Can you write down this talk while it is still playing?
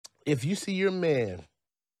if you see your man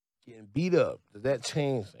getting beat up, does that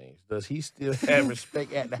change things? Does he still have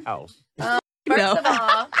respect at the house? First of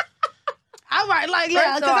all, all right, like,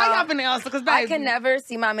 yeah, because I got finna answer, because I can never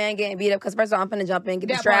see my man getting beat up, because first of all, I'm finna jump in, get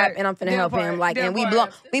the strap, and I'm finna help him. Like, and we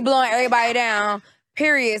blowing everybody down,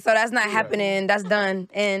 period. So that's not happening. That's done.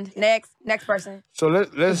 And next person. So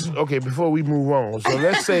let's okay, before we move on. So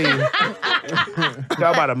let's say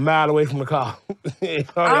y'all about a mile away from the car.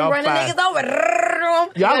 I'm running niggas over.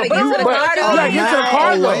 Y'all get to the car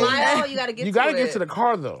though. You gotta get to the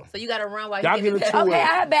car though. So you gotta run while y'all you get to it. Okay, I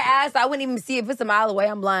have bad ass. So I wouldn't even see if it's a mile away.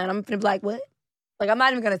 I'm blind. I'm finna be like, what? Like, I'm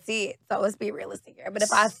not even gonna see it. So let's be realistic here. But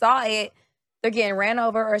if I saw it, they're getting ran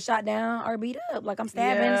over or shot down or beat up. Like, I'm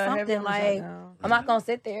stabbing something. Like, I'm not gonna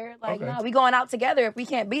sit there. Like, no, we going out together. If we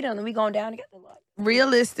can't beat them, then we going down together. Like,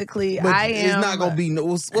 realistically, but I am. It's not gonna be no.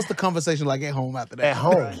 What's the conversation like at home after that? At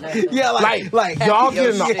home, yeah, like y'all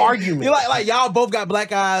get in an argument. You're like y'all both got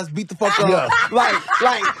black eyes, beat the fuck up. Like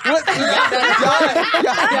what? Y'all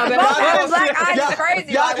black eyes is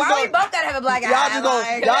crazy. Like, why we both gotta have a black eye? Y'all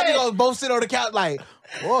just gonna both sit on the couch like,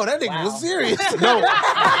 whoa, that nigga was serious. No.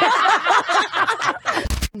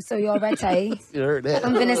 So y'all ready? You heard that?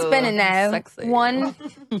 I'm gonna spin it now. Sexy. 1,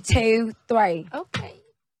 2, 3. Okay.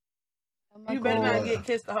 You better not get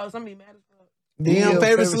kissed the host. I'm gonna be mad as fuck. Damn,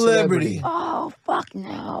 favorite celebrity. Oh, fuck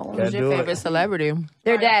no. Who's your favorite celebrity?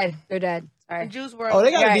 They're dead. Sorry. Juice WRLD. Oh, they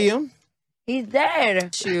got a DM. He's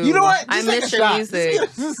dead. You know what? I miss your music.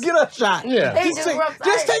 Just get a shot. Yeah.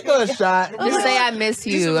 Just take a shot. Just say I miss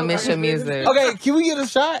you. I miss your music. Okay, can we get a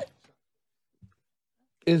shot?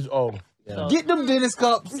 Yeah. Get them dentist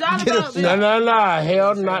cups. No.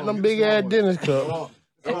 Hell, not them big ass dentist cups.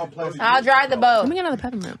 I'll drive the boat. Let me get another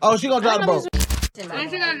peppermint. Oh, she gonna drive the boat.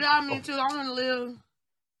 Ain't she gonna drive me too? I wanna live.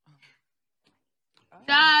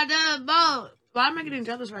 Drive the boat. Why am I getting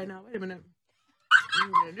jealous right now? Wait a minute.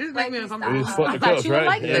 This make me uncomfortable. I thought you would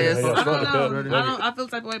like this. I don't know. I feel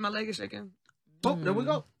the type of way my leg is shaking. Oh, there we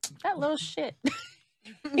go. That little shit.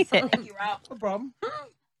 He said, thank you, Rob. No problem.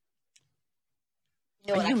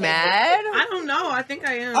 Are you mad? I don't know. I think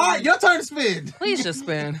I am. All right, your turn to spin. Please just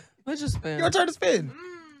spin. Let's just spin. Your turn to spin.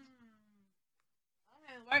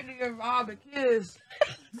 I can't wait to give Rob a kiss.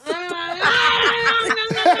 Poor Rob.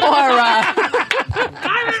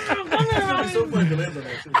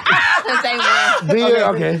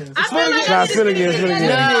 Okay. Spin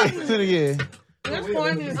again. That's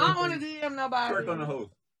corny. I don't want to DM nobody. Work on the host.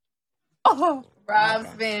 Oh, Rob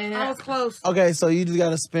spin. I was close. Okay, so you just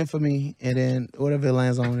gotta spin for me, and then whatever it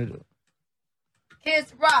lands on, we do.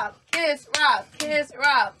 Kiss Rob. Kiss Rob. Kiss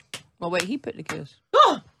Rob. Well, wait, he put the kiss.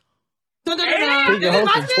 Pick your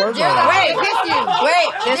host and twerk on it. Wait, kiss you. Wait.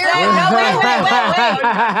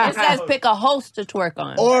 It says pick a host to twerk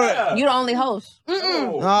on. Or you the only host. no. I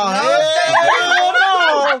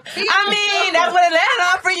mean, that's what it landed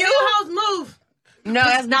on for you. House move. No,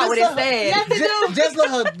 that's not what it said. Yes, it do. Just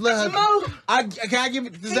let her. Move. Can I give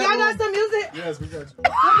it? Y'all got some music? Yes, we got you.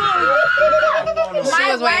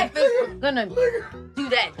 My wife is gonna do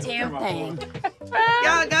that damn thing.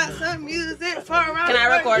 Y'all got some music for around. Can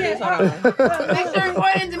I record this? Hold on. Dimitri,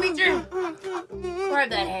 recording, Dimitri. Where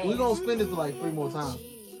the heck? We're gonna spin this for like 3 more times.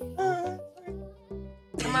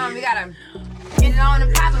 Come on, we gotta get it on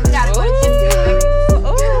and pop. We gotta go to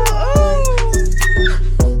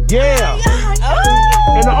Yeah.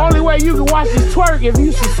 And the only way you can watch this twerk if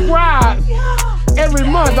you subscribe every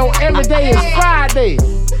month on every day is Friday.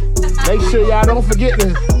 Make sure y'all don't forget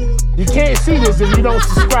this. You can't see this if you don't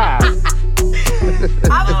subscribe. I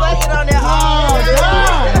was waiting on that all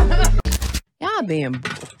day. Y'all being.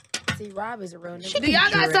 See, Rob is a real nigga. Do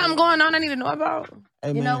y'all got something going on I need to know about?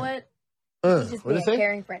 Hey, You know what? He's just being a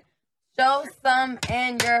caring friend. Show some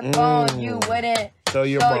in your phone. You wouldn't Show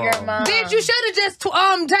your mom. Bitch, you should have just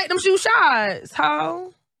take them shoe shots,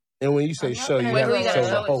 ho. And when you say show, you Wait, have who to you show gotta the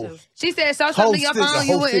show it to? host. She said show something to your Hostess, phone. the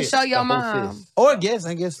You wouldn't hostess, show your the mom. hostess. Or I guess. Oh,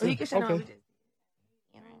 you can show Okay. them.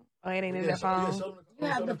 Oh, it ain't in that phone. You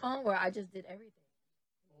have the phone where I just did everything.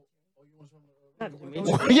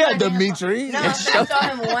 Yeah, Dimitri. No, I saw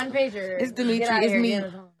him one pager. It's Dimitri. Get out of It's here, me. get on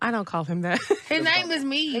the phone. I don't call him that. His name is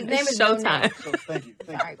me. His name It's is no Showtime. name. Thank you.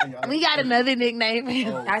 We got another nickname.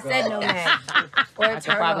 I said no name. Or I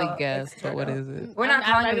could probably guess, but what is it? We're not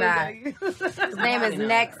calling him that. His name is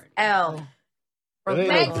Next L. It ain't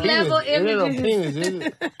Next no level penis. It ain't no images. penis, is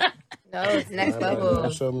it? No, it's Next Level.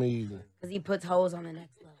 Don't show me either. Because he puts holes on the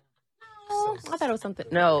next level. Oh, I thought it was something.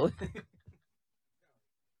 No.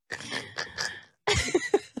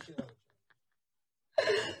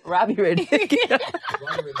 Robbie ready.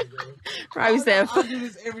 Robbie said, I do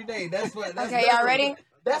this every day. That's what. Okay, y'all ready?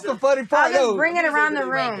 That's the funny part, I'll just though. bring it around the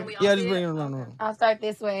room. Yeah, just bring it around the room. I'll start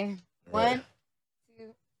this way. 1,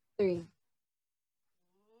 2, 3.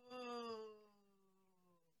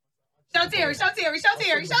 Show Terry.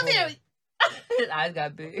 His eyes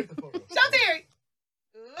got big. Show Terry.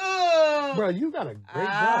 Oh. Bro, you got a great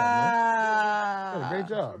job, man. You got a great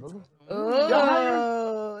job, brother.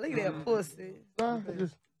 Oh, look at that pussy.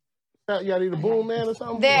 Y'all need a boom man or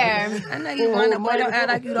something? There. I know you want that boy. Don't act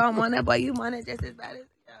like you don't want that boy. You want it just as bad as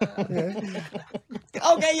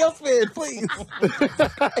Okay, your spin, please.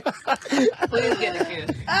 Please get a kiss.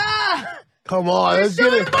 Come on, let's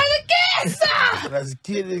get it. By the kiss. Let's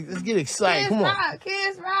get excited. Come on.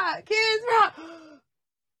 Kiss rock.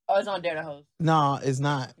 Oh, it's on Dare to Host. No, it's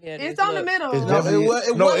not. Yeah, It's on the middle. It's No, definitely- it was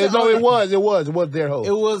their host.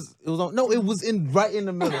 It was on. No, it was right in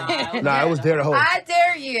the middle. Nah, it was their host. I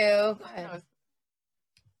dare you. Go ahead.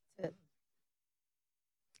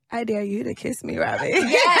 I dare you to kiss me, Robbie.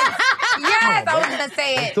 Yes. Yes, I was going to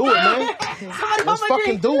say it. Do it, man. Let's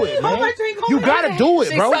fucking do it, man. You gotta do it,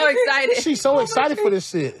 She's bro. so excited. She's so excited for this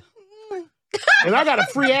shit. And I got a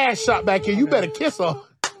free ass shot back here. You better kiss her. All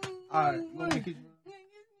right.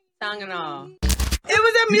 Tongue and all. It was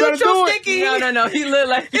a You better mutual do it. sticky. No. He looked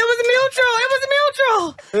like It was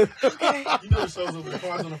mutual. You know it shows up with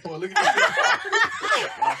cards on the floor. Look at this.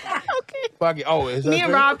 Fuck it. Oh, is that Me and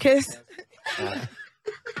thing? Rob kissed.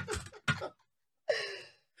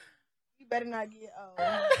 You better not get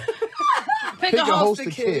pick a host to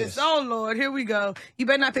kiss. Oh Lord, here we go. You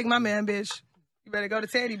better not pick my man, bitch. You better go to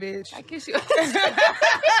Teddy, bitch. I kiss you.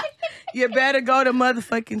 You better go to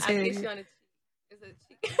motherfucking I Teddy. kiss you on the cheek. Is it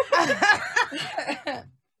cheek?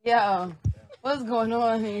 Yo, what's going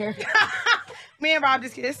on here? Me and Rob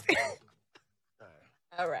just kissed.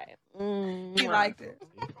 All right. He liked it.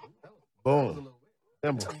 Boom.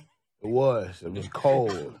 Remember, it was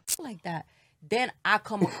cold. Like that. Then I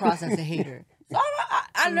come across as a hater. So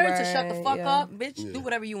I learned to shut the fuck up, bitch. Do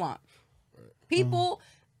whatever you want. People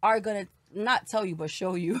are gonna not tell you but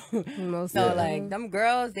show you. So like them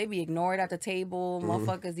girls, they be ignored at the table.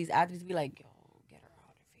 Motherfuckers, these athletes be like, yo, get her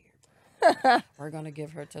out of here. We're gonna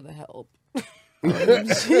give her to the help.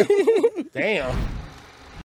 Damn.